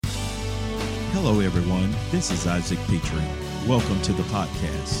Hello, everyone. This is Isaac Petrie. Welcome to the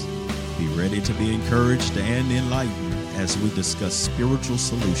podcast. Be ready to be encouraged and enlightened as we discuss spiritual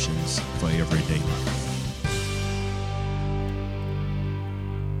solutions for everyday life.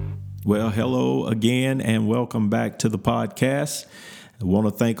 Well, hello again, and welcome back to the podcast. I want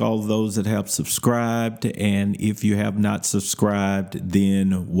to thank all of those that have subscribed, and if you have not subscribed,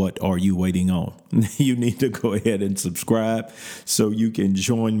 then what are you waiting on? You need to go ahead and subscribe so you can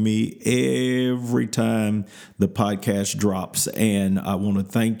join me every time the podcast drops. And I want to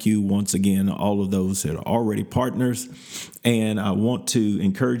thank you once again, all of those that are already partners. And I want to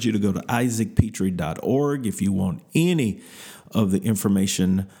encourage you to go to isaacpetrie.org if you want any of the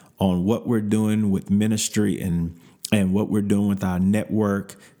information on what we're doing with ministry and what we're doing with our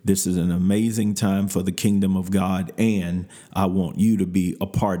network. This is an amazing time for the kingdom of God, and I want you to be a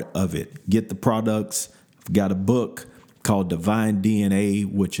part of it. Get the products. I've got a book called Divine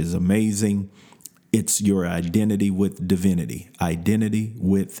DNA, which is amazing. It's your identity with divinity. Identity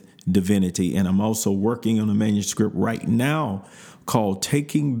with divinity. And I'm also working on a manuscript right now called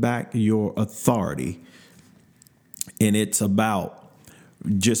Taking Back Your Authority. And it's about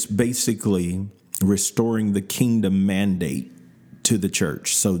just basically restoring the kingdom mandate to the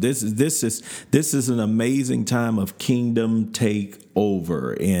church. So this is an amazing time of kingdom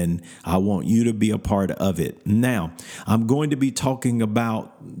takeover, and I want you to be a part of it. Now, I'm going to be talking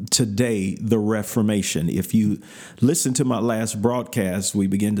about today the Reformation. If you listen to my last broadcast, we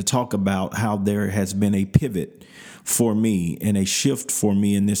began to talk about how there has been a pivot for me and a shift for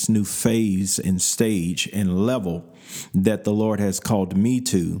me in this new phase and stage and level that the Lord has called me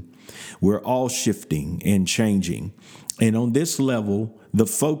to. We're all shifting and changing. And on this level, the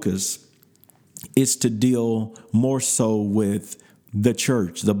focus is to deal more so with the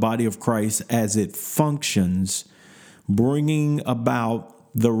church, the body of Christ, as it functions, bringing about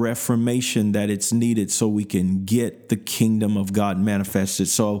the reformation that it's needed so we can get the kingdom of God manifested.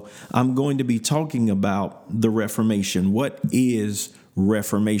 So I'm going to be talking about the Reformation. What is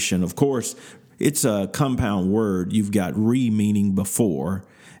Reformation? Of course, it's a compound word. You've got meaning before,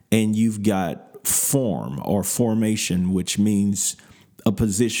 and you've got form or formation, which means a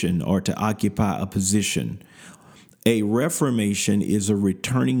position or to occupy a position. A reformation is a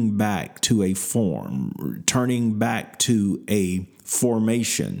returning back to a form, returning back to a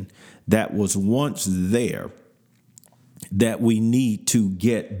formation that was once there that we need to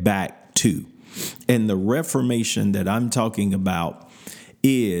get back to. And the reformation that I'm talking about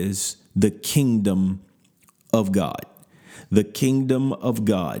is the kingdom of God. The kingdom of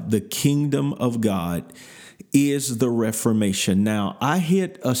God. The kingdom of God is the Reformation. Now, I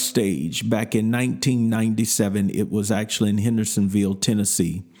hit a stage back in 1997. It was actually in Hendersonville,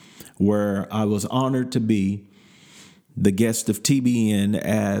 Tennessee, where I was honored to be the guest of TBN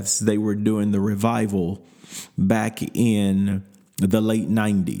as they were doing the revival back in the late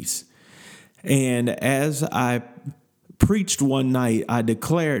 90s. And as I preached one night, I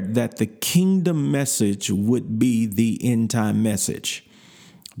declared that the kingdom message would be the end time message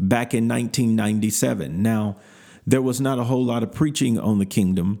back in 1997. Now, there was not a whole lot of preaching on the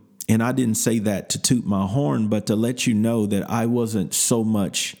kingdom, and I didn't say that to toot my horn, but to let you know that I wasn't so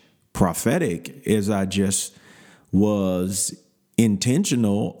much prophetic as I just was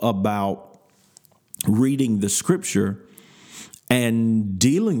intentional about reading the scripture and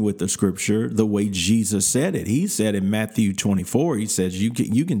dealing with the scripture the way Jesus said it. He said in Matthew 24, he says you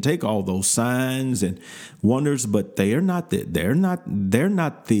can take all those signs and wonders, but they're not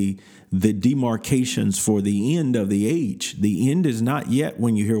the demarcations for the end of the age. The end is not yet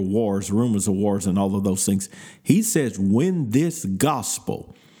when you hear wars, rumors of wars, and all of those things. He says when this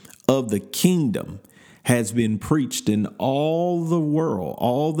gospel of the kingdom has been preached in all the world,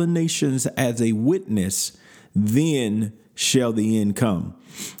 all the nations as a witness, then shall the end come.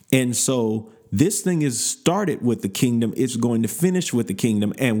 And so this thing is started with the kingdom. It's going to finish with the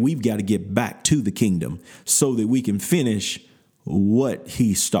kingdom. And we've got to get back to the kingdom so that we can finish what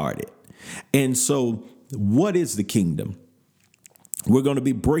he started. And so what is the kingdom? We're going to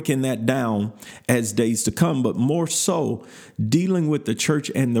be breaking that down as days to come, but more so dealing with the church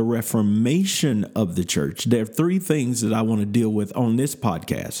and the reformation of the church. There are three things that I want to deal with on this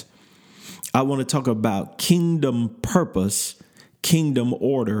podcast. I want to talk about kingdom purpose, kingdom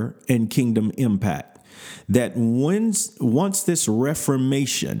order, and kingdom impact. That once this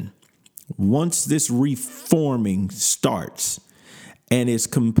reformation, once this reforming starts and is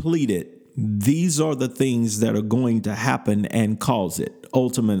completed, these are the things that are going to happen and cause it,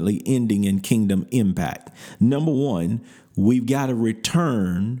 ultimately ending in kingdom impact. Number one, we've got to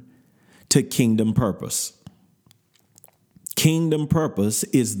return to kingdom purpose. Kingdom purpose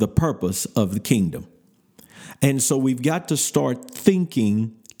is the purpose of the kingdom. And so we've got to start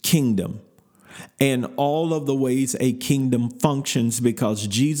thinking kingdom and all of the ways a kingdom functions, because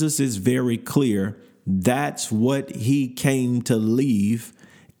Jesus is very clear. That's what he came to leave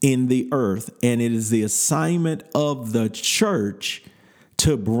in the earth. And it is the assignment of the church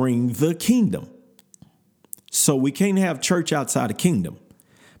to bring the kingdom. So we can't have church outside of kingdom,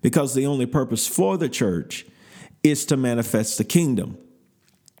 because the only purpose for the church is to manifest the kingdom.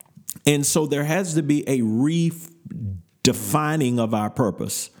 And so there has to be a redefining of our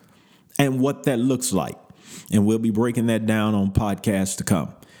purpose and what that looks like. And we'll be breaking that down on podcasts to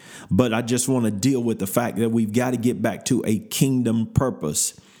come. But I just want to deal with the fact that we've got to get back to a kingdom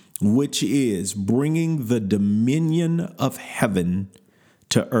purpose, which is bringing the dominion of heaven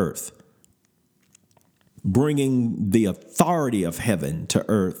to earth, bringing the authority of heaven to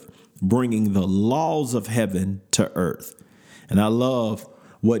earth, bringing the laws of heaven to earth. And I love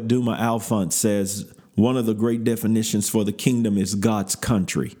what Duma Alphonse says. One of the great definitions for the kingdom is God's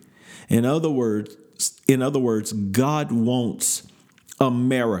country. In other words, God wants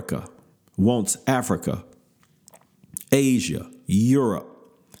America, wants Africa, Asia,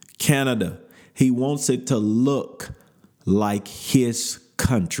 Europe, Canada. He wants it to look like his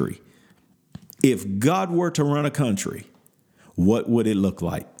country. If God were to run a country, what would it look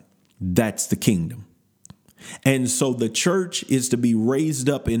like? That's the kingdom. And so the church is to be raised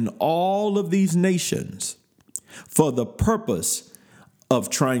up in all of these nations for the purpose of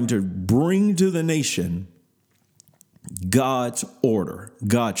trying to bring to the nation God's order,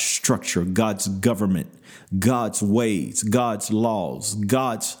 God's structure, God's government, God's ways, God's laws,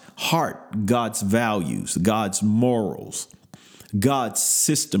 God's heart, God's values, God's morals, God's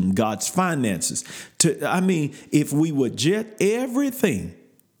system, God's finances. If we would everything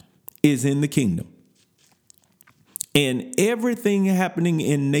is in the kingdom. And everything happening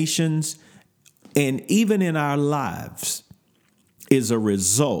in nations and even in our lives is a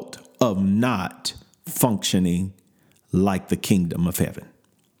result of not functioning like the kingdom of heaven.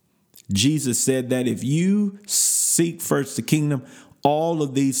 Jesus said that if you seek first the kingdom, all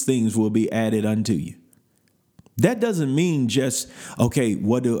of these things will be added unto you. That doesn't mean just, okay,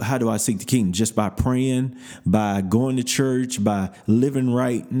 how do I seek the kingdom? Just by praying, by going to church, by living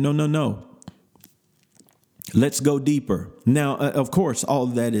right? No. Let's go deeper. Now, of course, all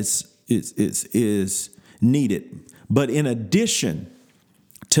of that is needed. But in addition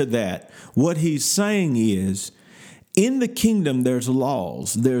to that, what he's saying is, in the kingdom, there's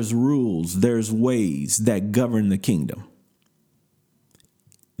laws, there's rules, there's ways that govern the kingdom.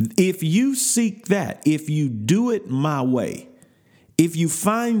 If you seek that, if you do it my way, if you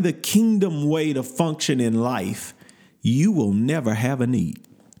find the kingdom way to function in life, you will never have a need.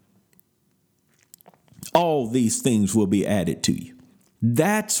 All these things will be added to you.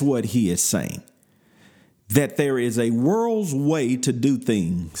 That's what he is saying. That there is a world's way to do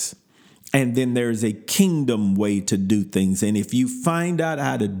things, and then there's a kingdom way to do things. And if you find out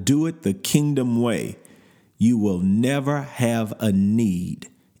how to do it the kingdom way, you will never have a need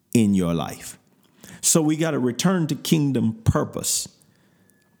in your life. So we got to return to kingdom purpose.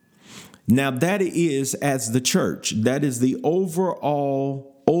 Now that is, as the church, that is the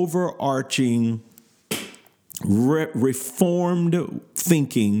overarching reformed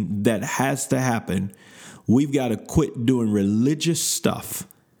thinking that has to happen. We've got to quit doing religious stuff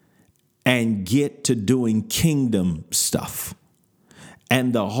and get to doing kingdom stuff.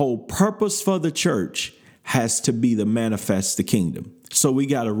 And the whole purpose for the church has to be to manifest the kingdom. So we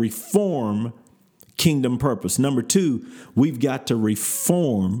got to reform kingdom purpose. Number two, we've got to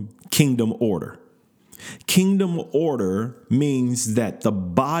reform kingdom order. Kingdom order means that the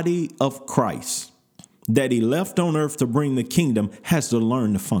body of Christ that he left on earth to bring the kingdom has to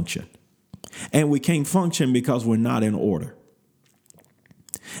learn to function. And we can't function because we're not in order.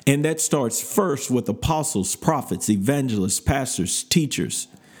 And that starts first with apostles, prophets, evangelists, pastors, teachers.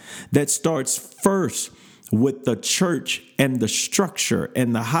 That starts first with the church and the structure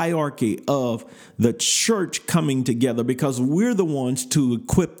and the hierarchy of the church coming together, because we're the ones to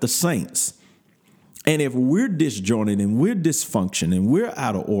equip the saints. And if we're disjointed and we're dysfunctional and we're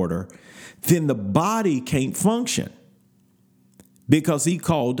out of order, then the body can't function, because he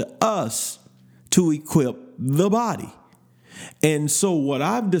called us to equip the body. And so what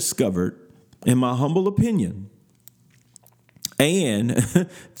I've discovered, in my humble opinion, and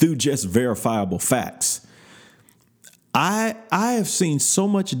through just verifiable facts, I have seen so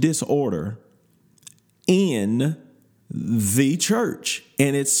much disorder in the church.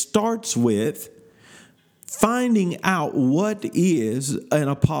 And it starts with finding out what is an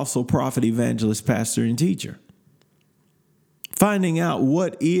apostle, prophet, evangelist, pastor, and teacher. finding out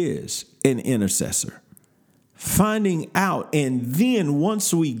what is an intercessor, finding out, and then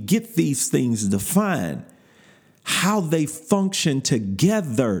once we get these things defined, how they function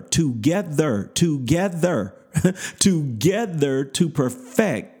together to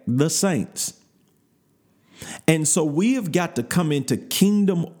perfect the saints. And so we have got to come into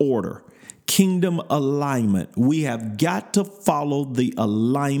kingdom order, kingdom alignment. We have got to follow the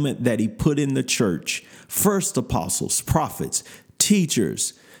alignment that he put in the church. First apostles, prophets,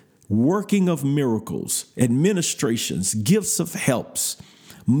 teachers, working of miracles, administrations, gifts of helps,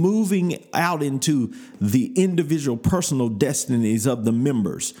 moving out into the individual personal destinies of the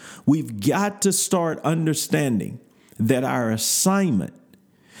members. We've got to start understanding that our assignment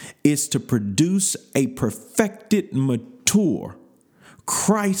is to produce a perfected, mature,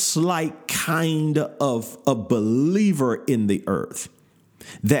 Christ-like kind of a believer in the earth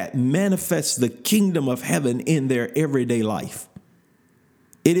that manifests the kingdom of heaven in their everyday life.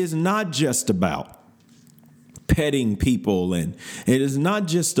 It is not just about petting people, and it is not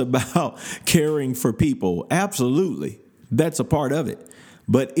just about caring for people. Absolutely, that's a part of it.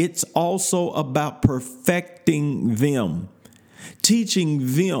 But it's also about perfecting them,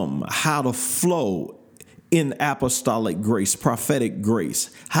 teaching them how to flow in apostolic grace, prophetic grace,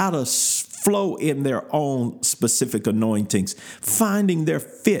 how to flow in their own specific anointings, finding their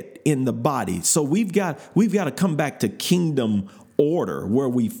fit in the body. So we've got to come back to kingdom order where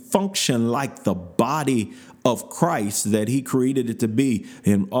we function like the body of Christ that he created it to be.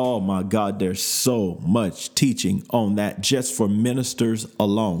 And oh my God, there's so much teaching on that just for ministers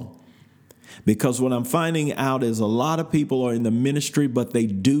alone. Because what I'm finding out is a lot of people are in the ministry, but they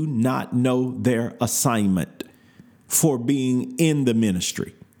do not know their assignment for being in the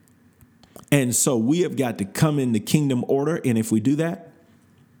ministry. And so we have got to come into kingdom order. And if we do that,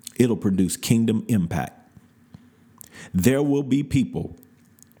 it'll produce kingdom impact. There will be people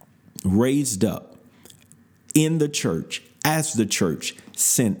raised up in the church, as the church,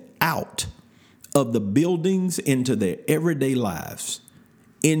 sent out of the buildings into their everyday lives,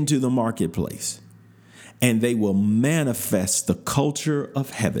 into the marketplace, and they will manifest the culture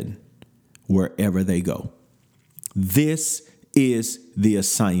of heaven wherever they go. This is the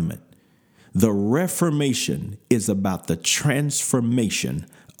assignment. The Reformation is about the transformation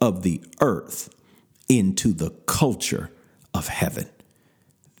of the earth into the culture of heaven.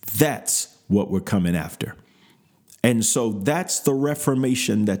 That's what we're coming after. And so that's the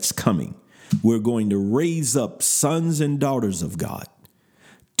Reformation that's coming. We're going to raise up sons and daughters of God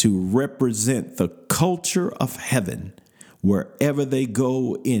to represent the culture of heaven wherever they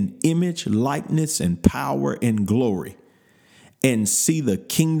go in image, likeness, and power and glory, and see the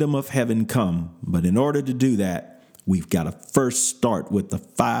kingdom of heaven come. But in order to do that, we've got to first start with the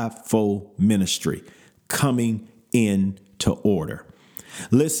fivefold ministry coming into order.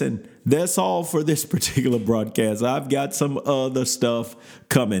 Listen, that's all for this particular broadcast. I've got some other stuff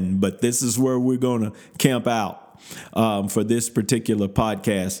coming, but this is where we're going to camp out for this particular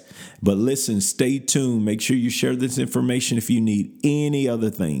podcast. But listen, stay tuned. Make sure you share this information. If you need any other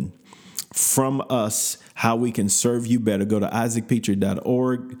thing from us, how we can serve you better, go to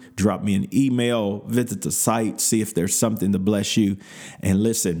isaacpetrie.org, drop me an email, visit the site, see if there's something to bless you. And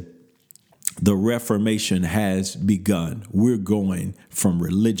listen, the Reformation has begun. We're going from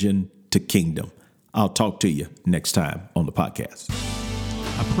religion to kingdom. I'll talk to you next time on the podcast.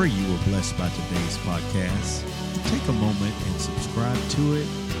 I pray you were blessed by today's podcast. Take a moment and subscribe to it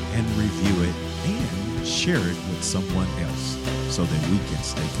and review it and share it with someone else so that we can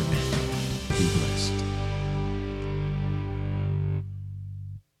stay connected. Be blessed.